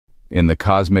In the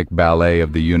cosmic ballet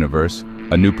of the universe,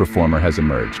 a new performer has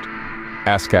emerged.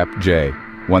 ASCAP J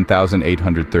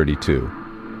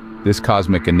 1832. This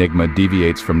cosmic enigma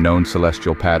deviates from known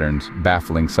celestial patterns,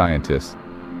 baffling scientists.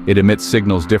 It emits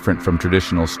signals different from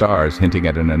traditional stars, hinting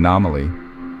at an anomaly.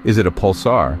 Is it a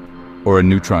pulsar, or a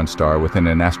neutron star within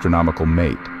an astronomical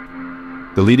mate?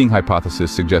 The leading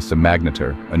hypothesis suggests a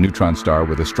magnetar, a neutron star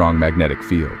with a strong magnetic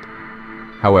field.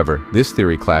 However, this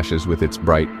theory clashes with its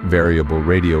bright, variable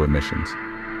radio emissions.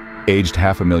 Aged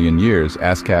 500,000 years,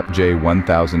 ASCAP J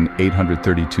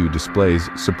 1832 displays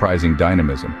surprising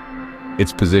dynamism.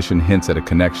 Its position hints at a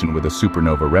connection with a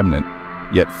supernova remnant,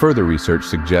 yet further research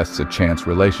suggests a chance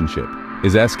relationship.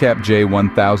 Is ASCAP J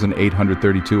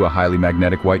 1832 a highly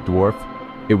magnetic white dwarf?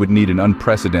 It would need an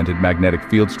unprecedented magnetic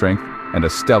field strength and a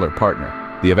stellar partner.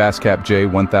 The ASCAP J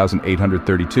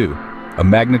 1832, a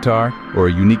magnetar or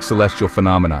a unique celestial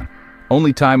phenomenon?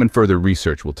 Only time and further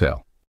research will tell.